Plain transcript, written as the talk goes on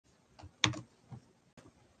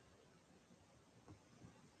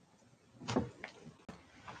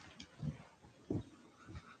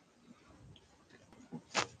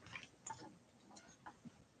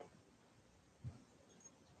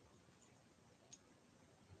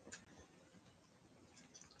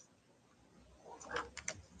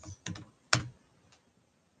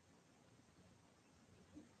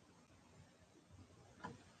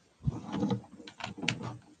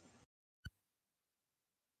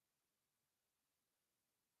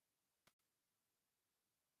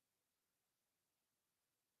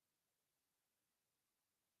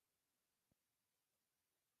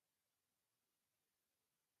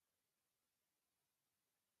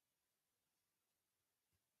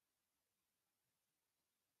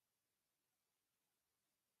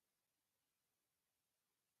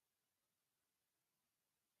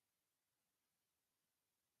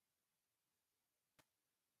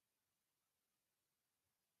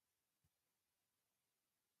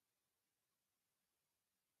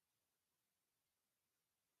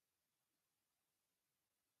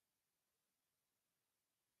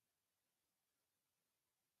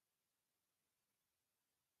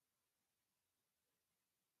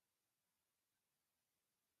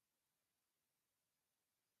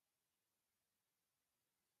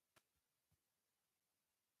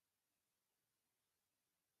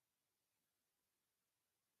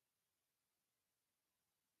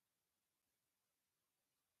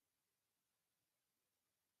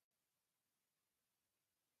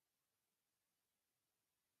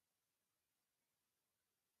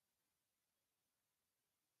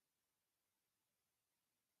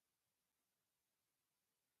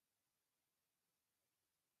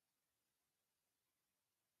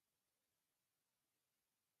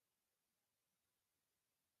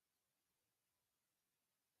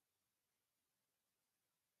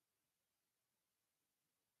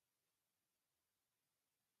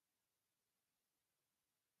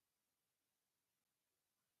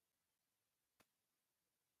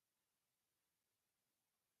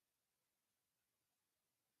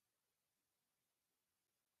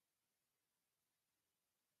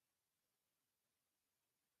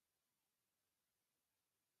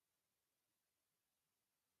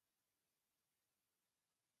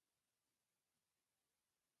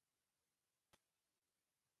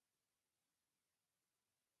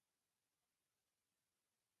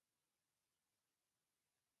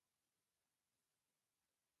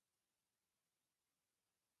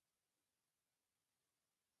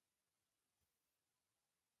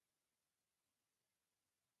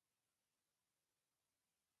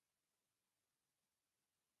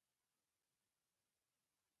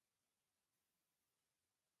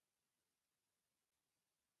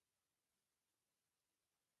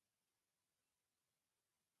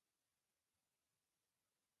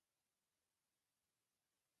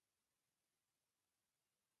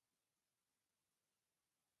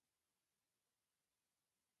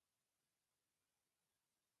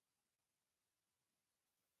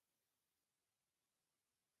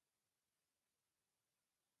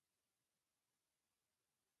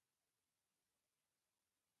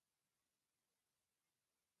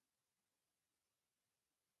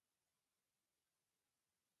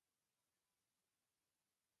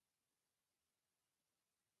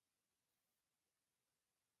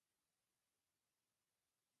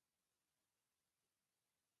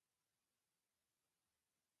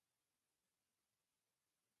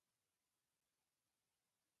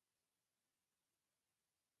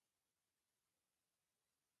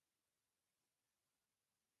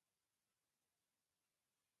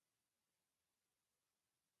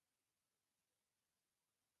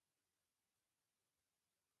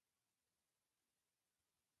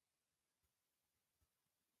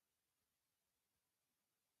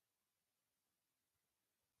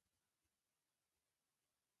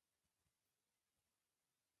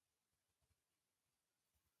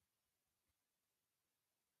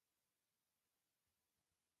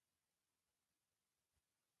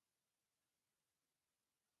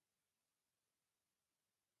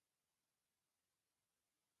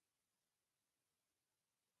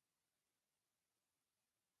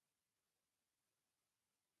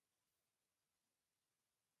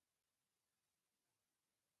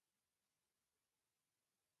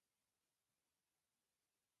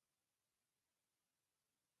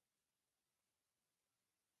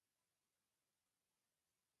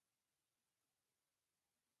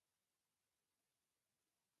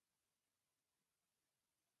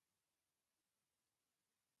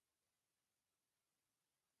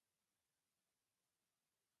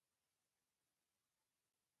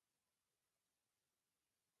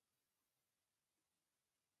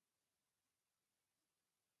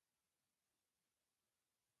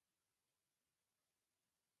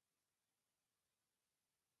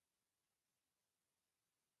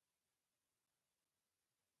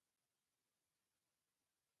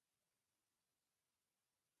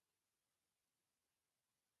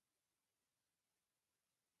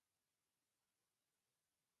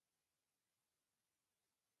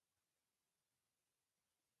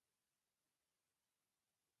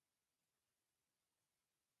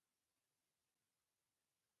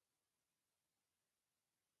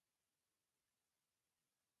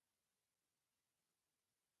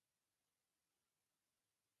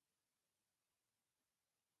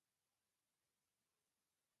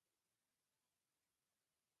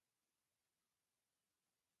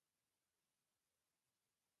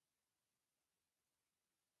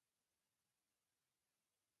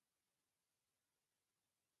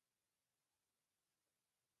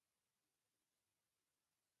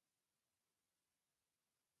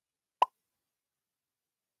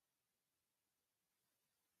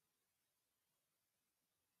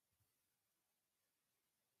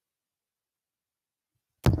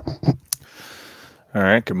All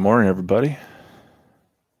right, good morning, everybody.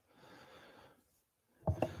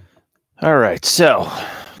 All right, so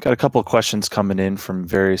got a couple of questions coming in from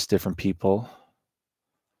various different people.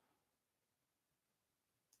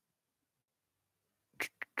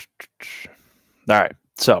 All right,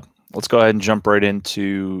 so let's go ahead and jump right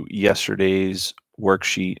into yesterday's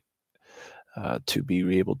worksheet to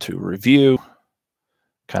be able to review,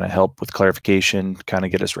 kind of help with clarification, kind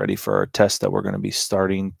of get us ready for our test that we're going to be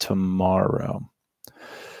starting tomorrow.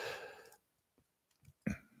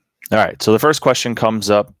 All right, so the first question comes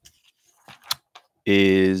up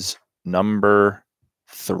is number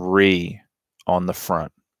 3 on the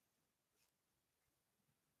front.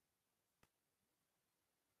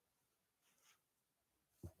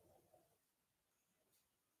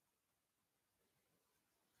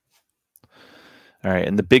 All right,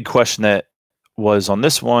 and the big question that was on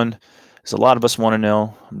this one is a lot of us want to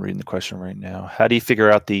know, I'm reading the question right now, how do you figure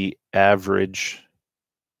out the average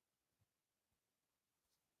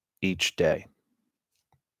each day?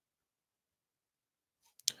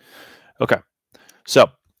 Okay, so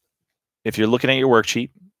if you're looking at your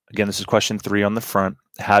worksheet, again, this is question 3 on the front,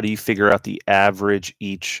 how do you figure out the average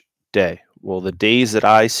each day? Well, the days that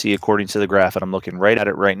I see according to the graph, and I'm looking right at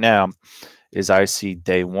it right now, is I see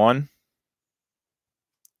day 1,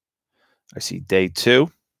 I see day 2,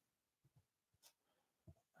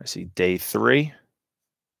 I see day 3,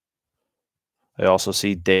 I also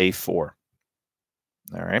see day 4.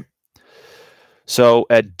 All right. So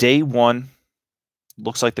at day 1,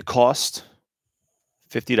 looks like the cost,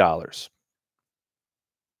 $50.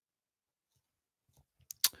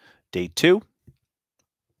 Day 2,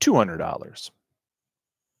 $200.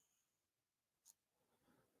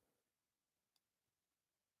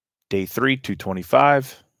 Day 3,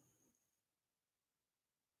 $225.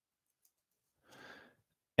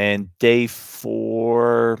 And day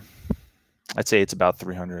 4, I'd say it's about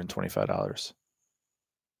 $325.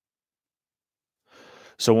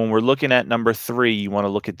 So when we're looking at number 3, you want to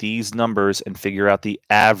look at these numbers and figure out the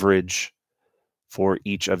average for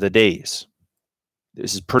each of the days.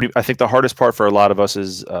 This is I think the hardest part for a lot of us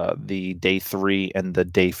is the day 3 and the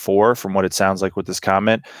day 4, from what it sounds like with this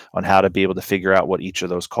comment, on how to be able to figure out what each of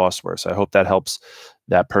those costs were. So I hope that helps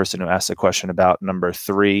that person who asked the question about number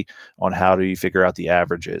 3 on how do you figure out the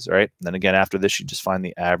averages, right? And then again, after this, you just find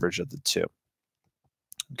the average of the two.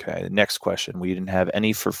 Okay, the next question. We didn't have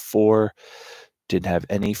any for 4, didn't have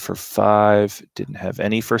any for 5, didn't have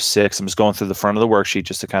any for 6. I'm just going through the front of the worksheet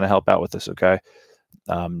just to kind of help out with this, okay?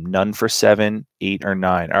 None for 7, 8, or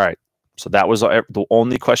 9. All right, so that was the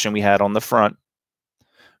only question we had on the front.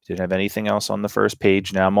 Didn't have anything else on the first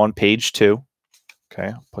page. Now I'm on page 2. Okay,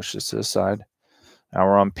 I'll push this to the side. Now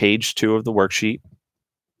we're on page 2 of the worksheet.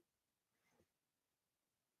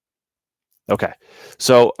 Okay,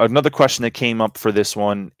 so another question that came up for this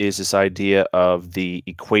one is this idea of the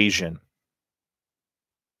equation.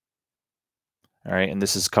 All right, and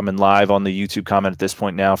this is coming live on the YouTube comment at this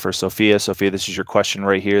point now for Sophia. Sophia, this is your question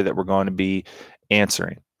right here that we're going to be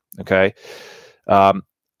answering, okay?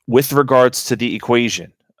 With regards to the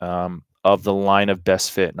equation of the line of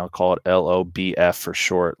best fit, and I'll call it LOBF for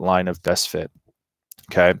short, line of best fit,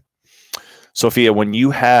 okay? Sophia, when you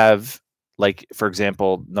have, like, for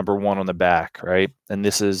example, number 1 on the back, right? And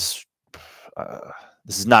this is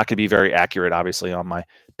not going to be very accurate, obviously, on my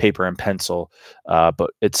paper and pencil, but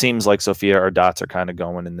it seems like, Sophia, our dots are kind of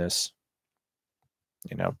going in this,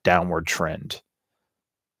 downward trend.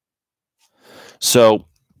 So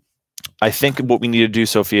I think what we need to do,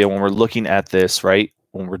 Sophia, when we're looking at this, right,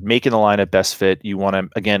 when we're making the line of best fit, you want to,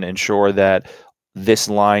 again, ensure that this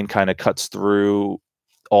line kind of cuts through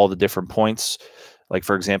all the different points. Like,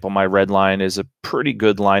 for example, my red line is a pretty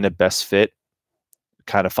good line of best fit,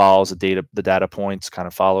 kind of follows the data points, kind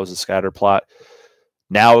of follows the scatter plot.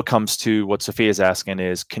 Now it comes to what Sophia is asking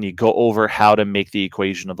is, can you go over how to make the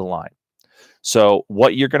equation of the line? So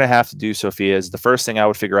what you're going to have to do, Sophia, is the first thing I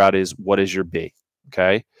would figure out is, what is your B?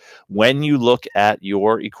 Okay. When you look at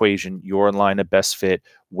your equation, your line of best fit,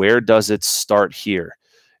 where does it start here?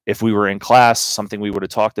 If we were in class, something we would have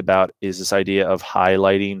talked about is this idea of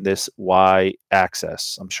highlighting this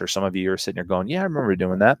y-axis. I'm sure some of you are sitting here going, yeah, I remember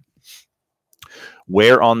doing that.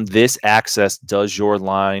 Where on this axis does your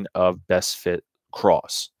line of best fit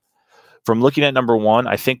cross? From looking at number 1,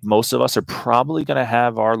 I think most of us are probably going to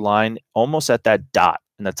have our line almost at that dot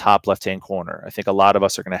in the top left-hand corner. I think a lot of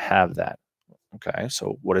us are going to have that. Okay,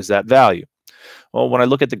 so what is that value? Well, when I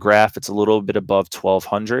look at the graph, it's a little bit above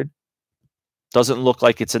 1200. Doesn't look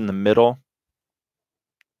like it's in the middle.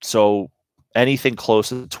 So anything close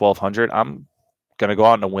to 1200, I'm going to go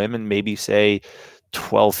out on a whim and maybe say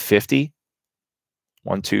 1250.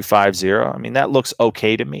 1250. I mean, that looks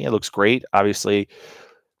okay to me. It looks great. Obviously,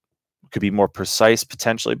 could be more precise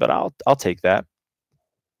potentially, but I'll take that.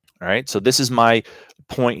 All right. So this is my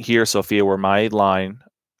point here, Sophia, where my line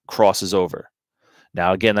crosses over.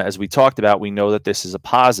 Now, again, as we talked about, we know that this is a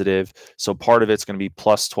positive, so part of it's going to be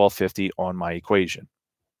plus 1250 on my equation.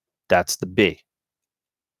 That's the B.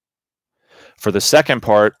 For the second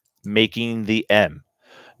part, making the M.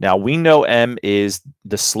 Now, we know M is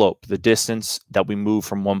the slope, the distance that we move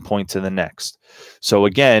from one point to the next. So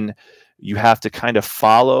again, you have to kind of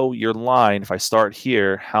follow your line. If I start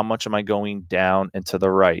here, how much am I going down and to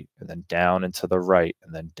the right, and then down and to the right,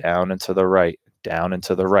 and then down and to the right, down and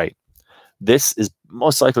to the right? This is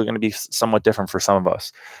most likely going to be somewhat different for some of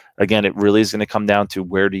us. Again, it really is going to come down to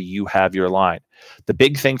where do you have your line. The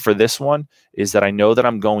big thing for this one is that I know that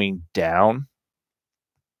I'm going down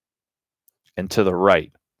and to the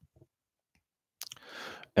right.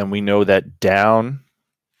 And we know that down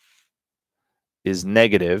is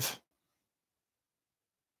negative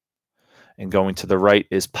and going to the right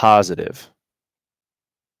is positive.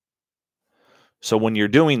 So when you're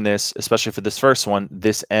doing this, especially for this first one,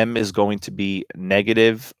 this M is going to be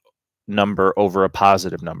negative number over a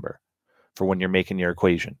positive number for when you're making your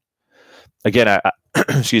equation. Again,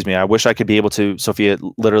 excuse me, I wish I could be able to, Sophia,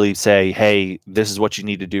 literally say, hey, this is what you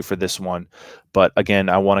need to do for this one. But again,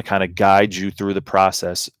 I want to kind of guide you through the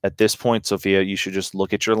process. At this point, Sophia, you should just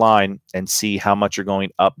look at your line and see how much you're going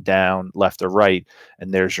up, down, left, or right,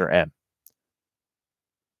 and there's your M.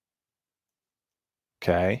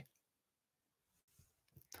 Okay.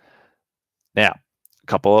 Now, a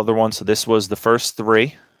couple other ones. So this was the first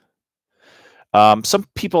three. Some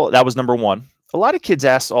people, that was number one. A lot of kids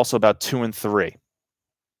asked also about 2 and 3.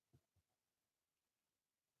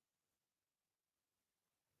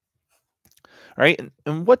 All right.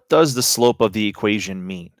 And what does the slope of the equation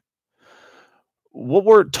mean? What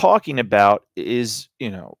we're talking about is,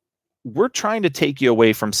 we're trying to take you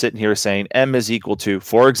away from sitting here saying M is equal to,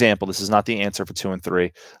 for example, this is not the answer for 2 and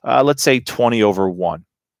 3. Let's say 20 over 1.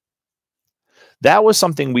 That was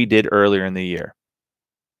something we did earlier in the year.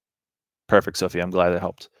 Perfect, Sophie. I'm glad that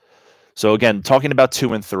helped. So again, talking about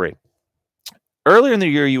 2 and 3. Earlier in the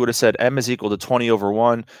year, you would have said M is equal to 20 over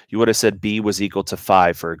 1. You would have said B was equal to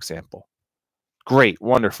 5, for example. Great,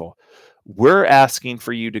 wonderful. We're asking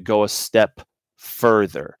for you to go a step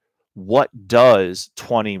further. What does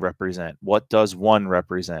 20 represent? What does 1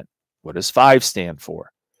 represent? What does 5 stand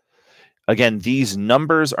for? Again, these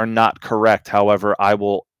numbers are not correct. However, I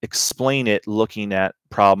will explain it looking at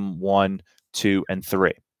problem 1, 2, and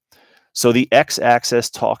 3. So the x-axis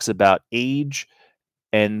talks about age,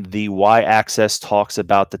 and the y-axis talks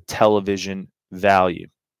about the television value.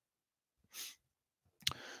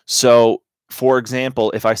 So, for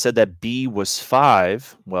example, if I said that B was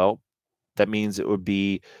 5, well, that means it would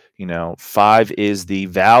be, 5 is the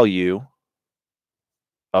value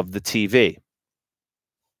of the TV.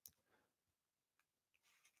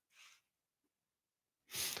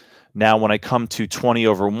 Now, when I come to 20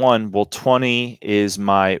 over 1, well, 20 is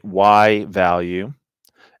my y value.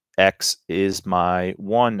 X is my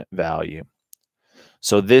 1 value.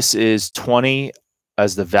 So this is 20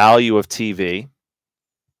 as the value of TV.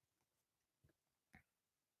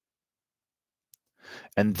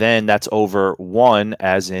 And then that's over 1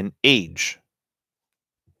 as in age.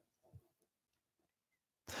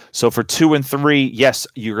 So for 2 and 3, yes,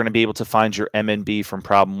 you're going to be able to find your M and B from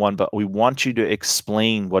problem 1, but we want you to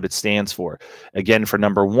explain what it stands for. Again, for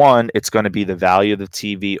number 1, it's going to be the value of the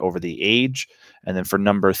TV over the age. And then for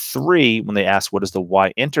number 3, when they ask what does the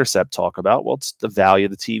y-intercept talk about, well, it's the value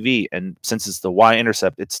of the TV. And since it's the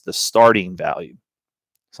y-intercept, it's the starting value.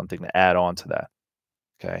 Something to add on to that.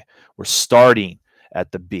 Okay, we're starting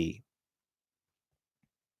at the B.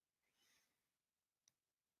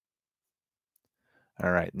 All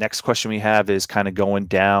right, next question we have is kind of going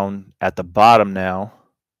down at the bottom now.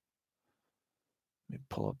 Let me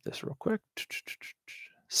pull up this real quick.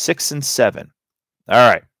 6 and 7. All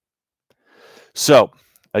right. So,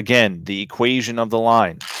 again, the equation of the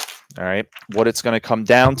line. All right. What it's going to come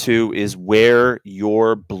down to is where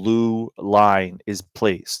your blue line is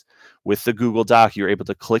placed. With the Google Doc, you're able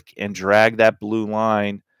to click and drag that blue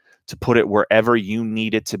line to put it wherever you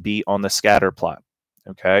need it to be on the scatter plot.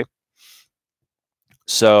 Okay.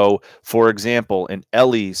 So, for example, in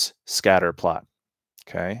Ellie's scatter plot,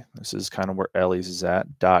 okay, this is kind of where Ellie's is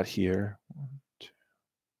at, dot here.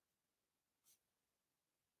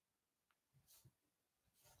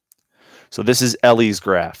 So this is Ellie's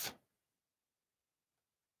graph.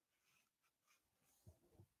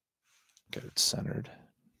 Get it centered.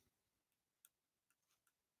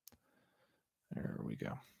 There we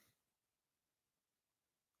go.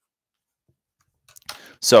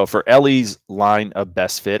 So for Ellie's line of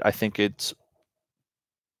best fit, I think it's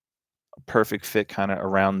a perfect fit kind of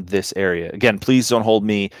around this area. Again, please don't hold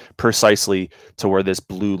me precisely to where this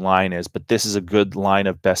blue line is, but this is a good line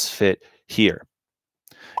of best fit here.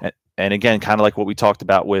 And again, kind of like what we talked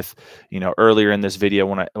about with, earlier in this video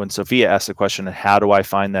when Sophia asked the question, how do I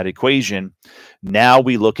find that equation? Now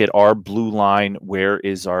we look at our blue line. Where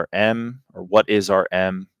is our M, or what is our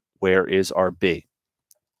M? Where is our B?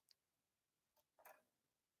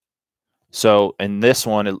 So in this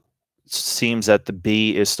one, it seems that the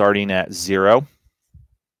B is starting at 0.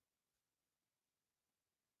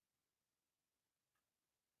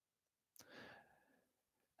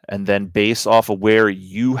 And then based off of where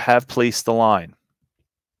you have placed the line,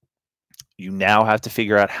 you now have to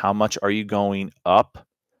figure out how much are you going up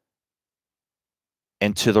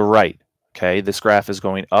and to the right. Okay, this graph is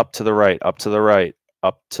going up to the right, up to the right,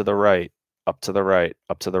 up to the right, up to the right,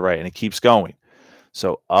 up to the right, and it keeps going.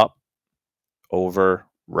 So up, over,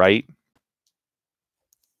 right.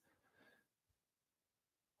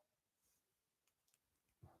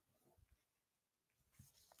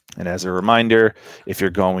 And as a reminder, if you're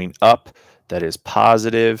going up, that is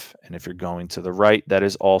positive, and if you're going to the right, that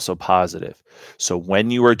is also positive. So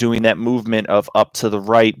when you are doing that movement of up to the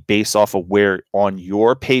right based off of where on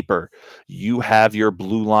your paper you have your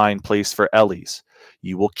blue line placed for Ellie's,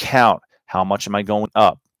 you will count how much am I going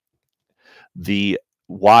up. The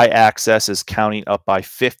y-axis is counting up by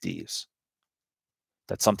 50s.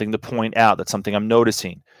 That's something to point out. That's something I'm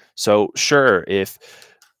noticing. So sure, if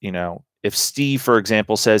Steve, for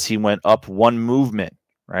example, says he went up one movement,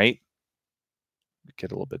 right?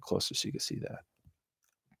 Get a little bit closer so you can see that.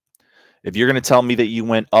 If you're going to tell me that you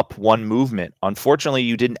went up one movement, unfortunately,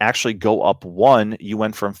 you didn't actually go up one. You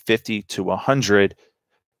went from 50 to 100.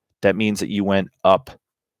 That means that you went up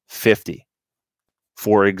 50,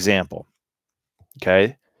 for example.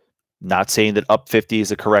 Okay? Not saying that up 50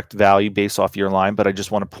 is a correct value based off your line, but I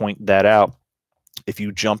just want to point that out. If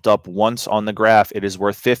you jumped up once on the graph, it is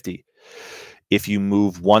worth 50. If you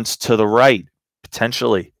move once to the right,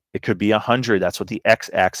 potentially, it could be 100. That's what the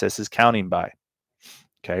x-axis is counting by.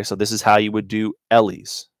 Okay, so this is how you would do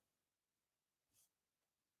Ellie's.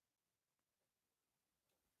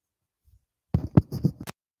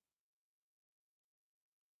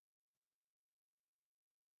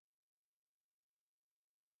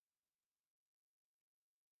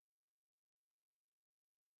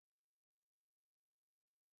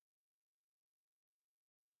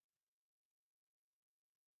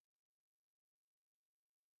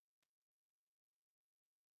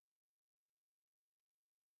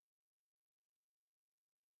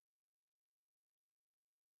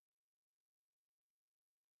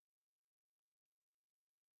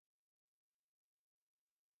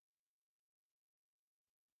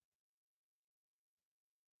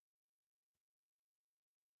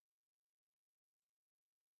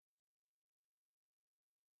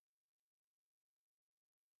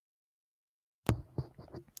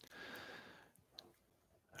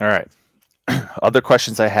 All right. Other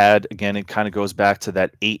questions I had, again, it kind of goes back to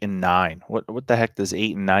that 8 and 9. What the heck does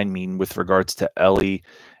 8 and 9 mean with regards to Ellie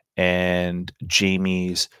and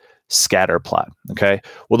Jamie's scatter plot? Okay.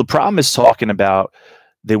 Well, the problem is talking about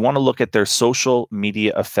they want to look at their social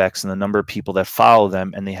media effects and the number of people that follow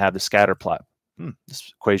them, and they have the scatter plot.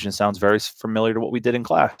 This equation sounds very familiar to what we did in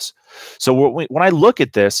class. So when I look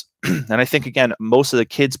at this, and I think, again, most of the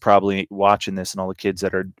kids probably watching this and all the kids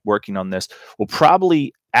that are working on this will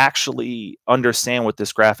probably actually understand what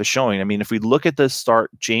this graph is showing. I mean, if we look at the start,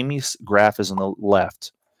 Jamie's graph is on the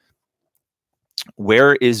left.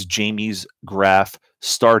 Where is Jamie's graph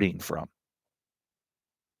starting from?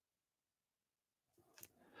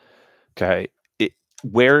 Okay.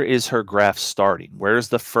 Where is her graph starting? Where's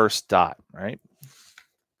the first dot, right?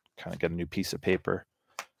 Kind of get a new piece of paper,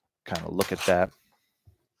 kind of look at that.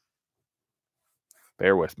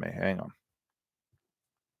 Bear with me. Hang on.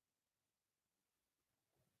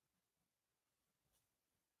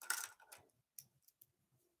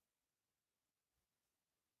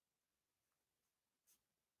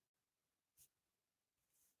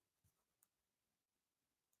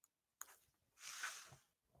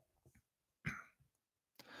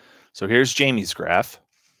 So here's Jamie's graph.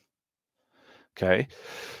 Okay.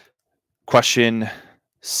 Question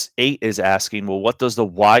 8 is asking, well, what does the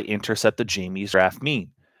y-intercept of Jamie's graph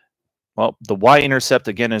mean? Well, the y-intercept,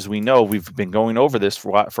 again, as we know, we've been going over this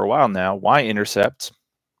for a while now. Y-intercept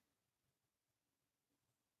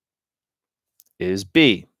is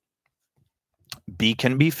B. B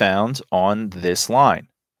can be found on this line.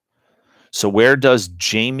 So where does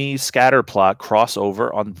Jamie's scatter plot cross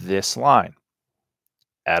over on this line?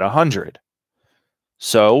 At 100.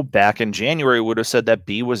 So back in January, we would have said that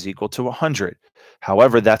B was equal to 100.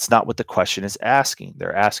 However, that's not what the question is asking.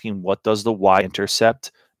 They're asking, what does the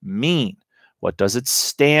y-intercept mean? What does it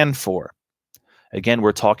stand for? Again,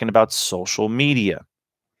 we're talking about social media.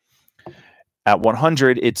 At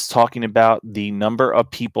 100, it's talking about the number of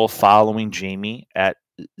people following Jamie at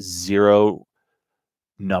 0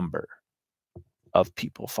 number of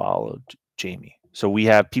people followed Jamie. So we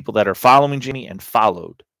have people that are following Jamie and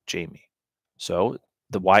followed Jamie. So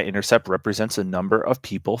the y-intercept represents a number of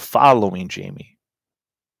people following Jamie.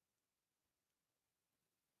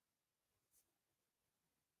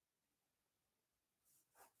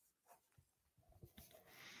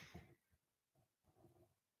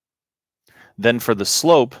 Then for the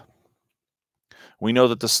slope, we know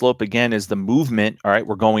that the slope, again, is the movement. All right,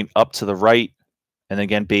 we're going up to the right. And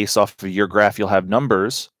again, based off of your graph, you'll have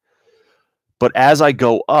numbers. But as I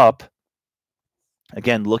go up,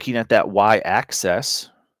 again, looking at that y-axis,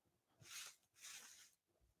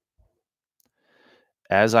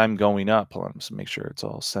 as I'm going up, hold on, let's make sure it's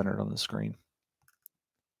all centered on the screen.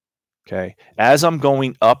 Okay, as I'm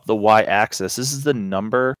going up the y-axis, this is the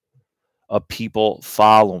number of people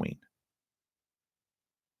following.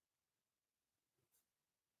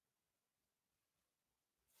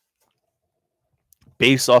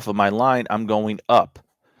 Based off of my line, I'm going up.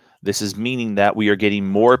 This is meaning that we are getting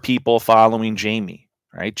more people following Jamie,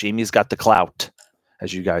 right? Jamie's got the clout,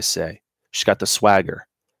 as you guys say. She's got the swagger.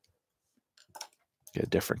 Get a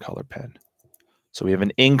different color pen. So we have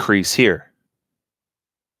an increase here.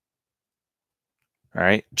 All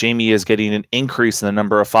right. Jamie is getting an increase in the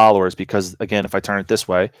number of followers because, again, if I turn it this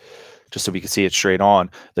way, just so we can see it straight on,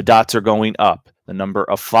 the dots are going up. The number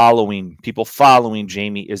of people following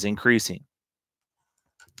Jamie is increasing.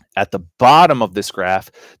 At the bottom of this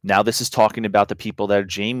graph, now this is talking about the people that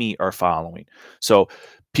Jamie are following. So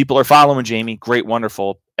people are following Jamie. Great,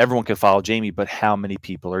 wonderful. Everyone can follow Jamie, but how many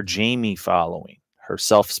people are Jamie following?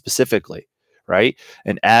 Herself specifically, right?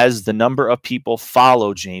 And as the number of people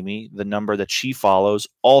follow Jamie, the number that she follows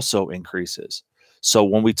also increases. So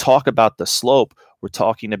when we talk about the slope, we're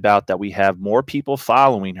talking about that we have more people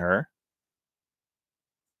following her,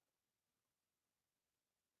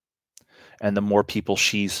 and the more people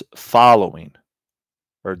she's following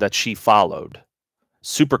or that she followed.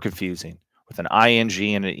 Super confusing with an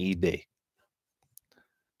ing and an ed.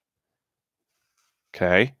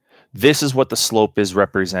 Okay. This is what the slope is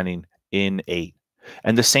representing in 8.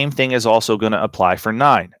 And the same thing is also going to apply for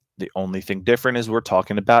 9. The only thing different is we're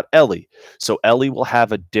talking about Ellie. So Ellie will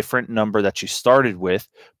have a different number that she started with,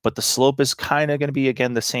 but the slope is kind of going to be,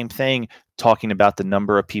 again, the same thing, talking about the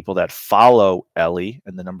number of people that follow Ellie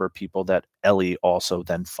and the number of people that Ellie also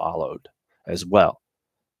then followed as well.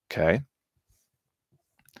 Okay.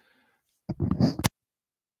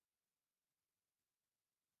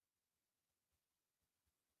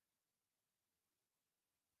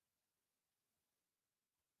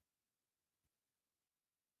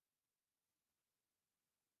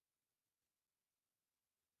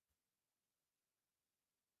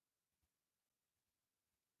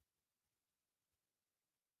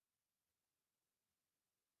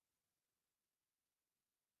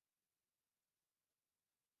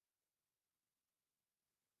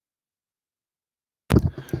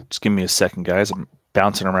 Just give me a second, guys. I'm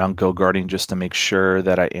bouncing around Go Guarding just to make sure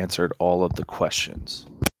that I answered all of the questions.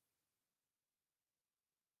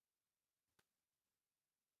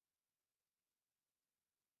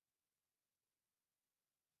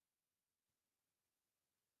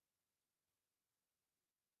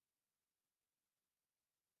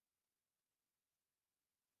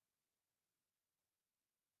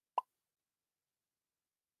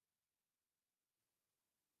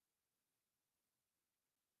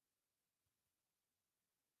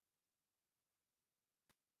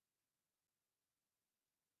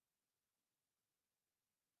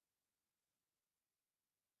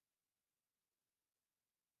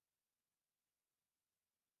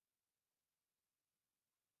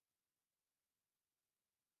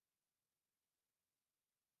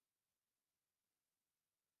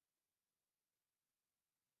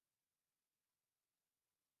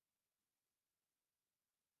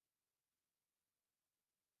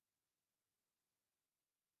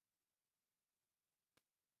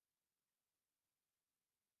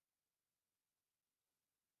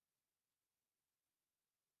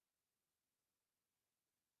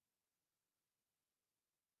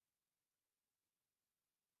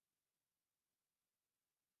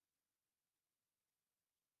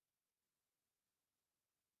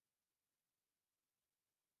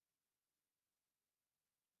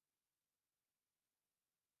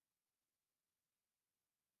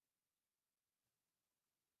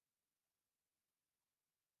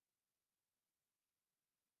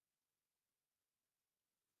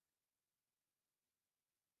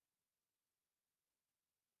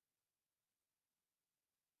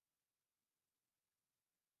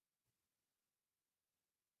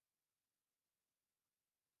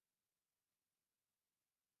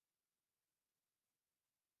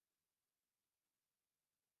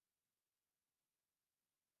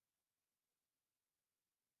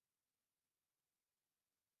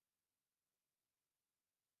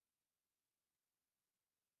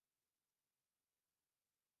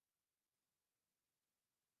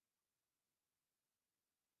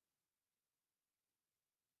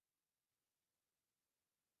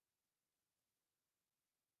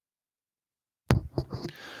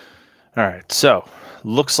 All right, so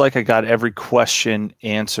looks like I got every question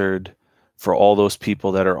answered for all those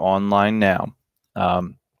people that are online now.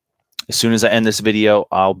 As soon as I end this video,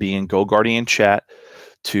 I'll be in GoGuardian chat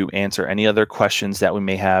to answer any other questions that we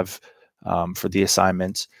may have for the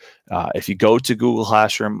assignments. If you go to Google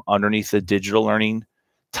Classroom underneath the digital learning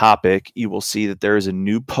topic, you will see that there is a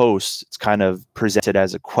new post. It's kind of presented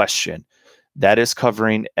as a question that is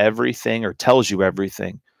covering everything or tells you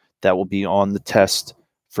everything that will be on the test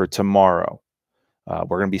for tomorrow.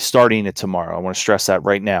 We're going to be starting it tomorrow. I want to stress that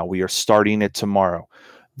right now. We are starting it tomorrow.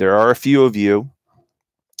 There are a few of you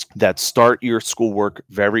that start your schoolwork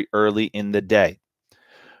very early in the day.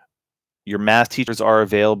 Your math teachers are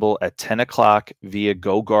available at 10 o'clock via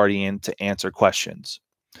GoGuardian to answer questions.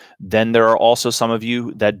 Then there are also some of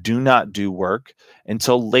you that do not do work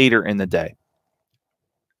until later in the day.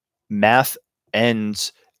 Math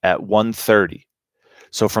ends at 1:30.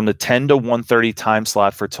 So from the 10 to 1:30 time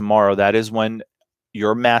slot for tomorrow, that is when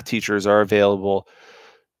your math teachers are available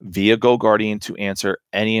via GoGuardian to answer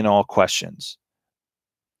any and all questions.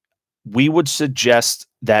 We would suggest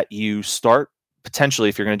that you start, potentially,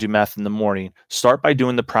 if you're going to do math in the morning, start by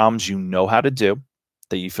doing the problems you know how to do,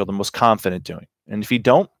 that you feel the most confident doing. And if you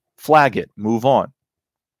don't, flag it, move on.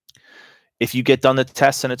 If you get done the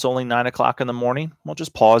test and it's only 9 o'clock in the morning, well,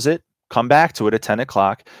 just pause it, come back to it at 10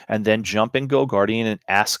 o'clock, and then jump in GoGuardian and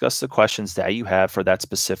ask us the questions that you have for that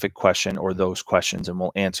specific question or those questions, and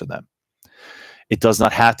we'll answer them. It does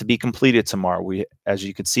not have to be completed tomorrow. As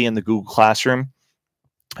you can see in the Google Classroom,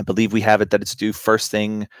 I believe we have it that it's due first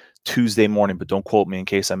thing Tuesday morning, but don't quote me in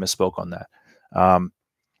case I misspoke on that.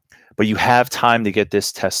 But you have time to get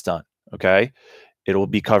this test done, okay? It will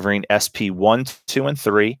be covering SP 1, 2, and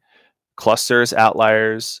 3, clusters,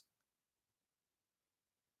 outliers.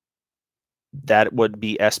 That would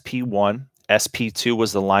be SP 1. SP 2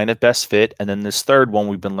 was the line of best fit. And then this third one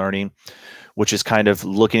we've been learning, which is kind of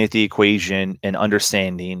looking at the equation and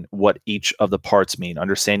understanding what each of the parts mean,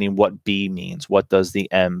 understanding what B means, what does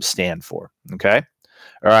the M stand for, okay?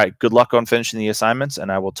 All right, good luck on finishing the assignments,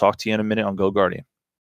 and I will talk to you in a minute on GoGuardian.